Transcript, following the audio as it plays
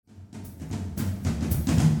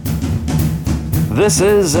This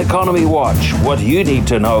is Economy Watch, what you need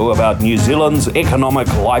to know about New Zealand's economic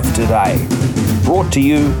life today. Brought to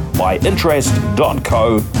you by interest.co.nz.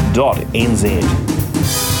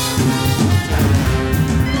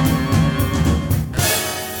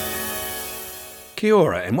 Kia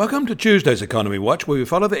ora, and welcome to Tuesday's Economy Watch, where we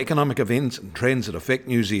follow the economic events and trends that affect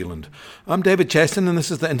New Zealand. I'm David Chaston, and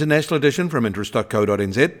this is the international edition from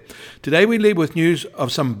interest.co.nz. Today we lead with news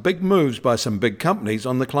of some big moves by some big companies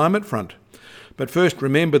on the climate front. But first,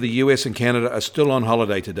 remember the US and Canada are still on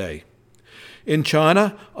holiday today. In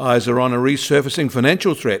China, eyes are on a resurfacing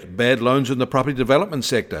financial threat, bad loans in the property development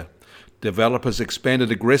sector. Developers expanded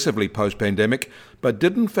aggressively post-pandemic, but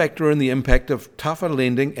didn't factor in the impact of tougher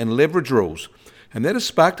lending and leverage rules. And that has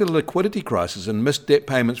sparked a liquidity crisis and missed debt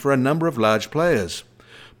payments for a number of large players.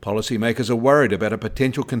 Policymakers are worried about a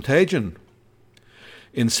potential contagion.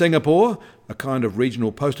 In Singapore, a kind of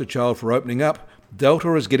regional poster child for opening up,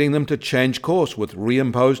 Delta is getting them to change course with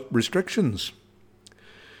reimposed restrictions.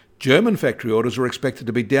 German factory orders are expected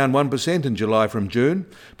to be down 1% in July from June,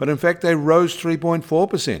 but in fact they rose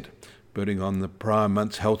 3.4%, building on the prior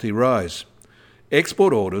month's healthy rise.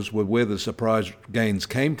 Export orders were where the surprise gains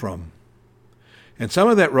came from. And some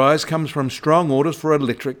of that rise comes from strong orders for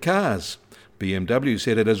electric cars. BMW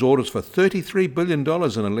said it has orders for $33 billion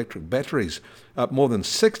in electric batteries, up more than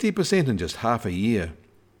 60% in just half a year.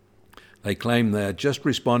 They claim they are just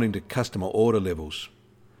responding to customer order levels.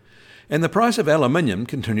 And the price of aluminium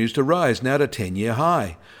continues to rise, now to 10-year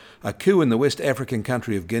high. A coup in the West African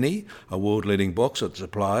country of Guinea, a world-leading bauxite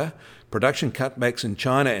supplier, production cutbacks in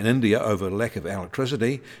China and India over lack of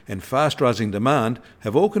electricity, and fast-rising demand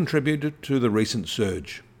have all contributed to the recent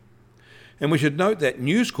surge. And we should note that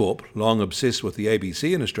News Corp, long obsessed with the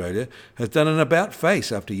ABC in Australia, has done an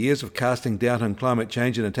about-face after years of casting doubt on climate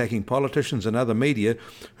change and attacking politicians and other media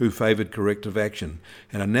who favoured corrective action,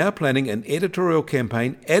 and are now planning an editorial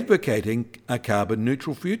campaign advocating a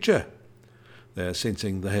carbon-neutral future. They are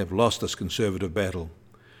sensing they have lost this conservative battle.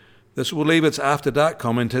 This will leave its after-dark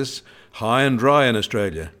commenters high and dry in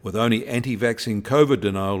Australia, with only anti-vaccine COVID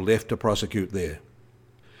denial left to prosecute there.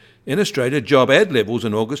 In Australia, job ad levels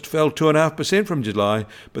in August fell 2.5% from July,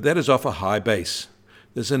 but that is off a high base.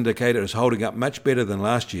 This indicator is holding up much better than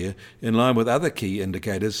last year, in line with other key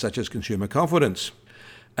indicators such as consumer confidence.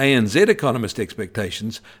 ANZ economist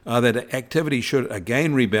expectations are that activity should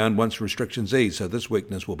again rebound once restrictions ease, so this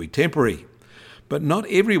weakness will be temporary. But not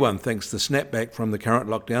everyone thinks the snapback from the current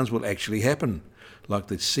lockdowns will actually happen, like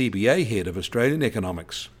the CBA head of Australian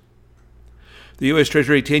economics. The US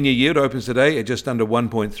Treasury 10-year yield opens today at just under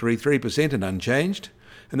 1.33% and unchanged,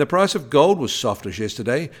 and the price of gold was softish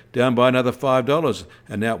yesterday, down by another $5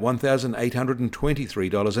 and now at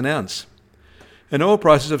 $1,823 an ounce. And oil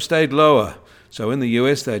prices have stayed lower, so in the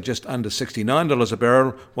US they're just under $69 a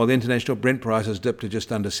barrel, while the international Brent price has dipped to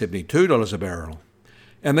just under $72 a barrel.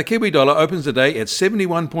 And the Kiwi dollar opens the day at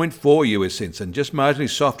 71.4 US cents and just marginally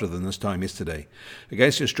softer than this time yesterday.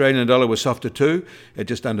 Against the Australian dollar was softer too, at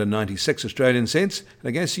just under 96 Australian cents, and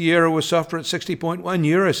against the euro was softer at 60.1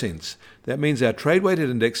 euro cents. That means our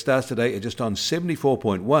trade-weighted index starts today at just on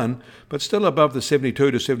 74.1, but still above the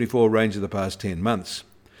 72 to 74 range of the past 10 months.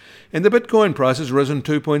 And the Bitcoin price has risen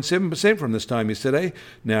 2.7% from this time yesterday,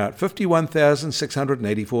 now at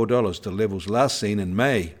 $51,684 to levels last seen in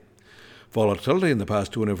May. Volatility in the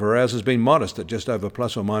past 24 hours has been modest at just over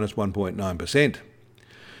plus or minus 1.9%.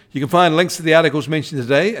 You can find links to the articles mentioned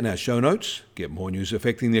today in our show notes. Get more news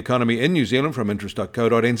affecting the economy in New Zealand from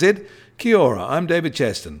interest.co.nz. Kia ora, I'm David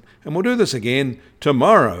Chaston, and we'll do this again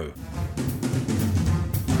tomorrow.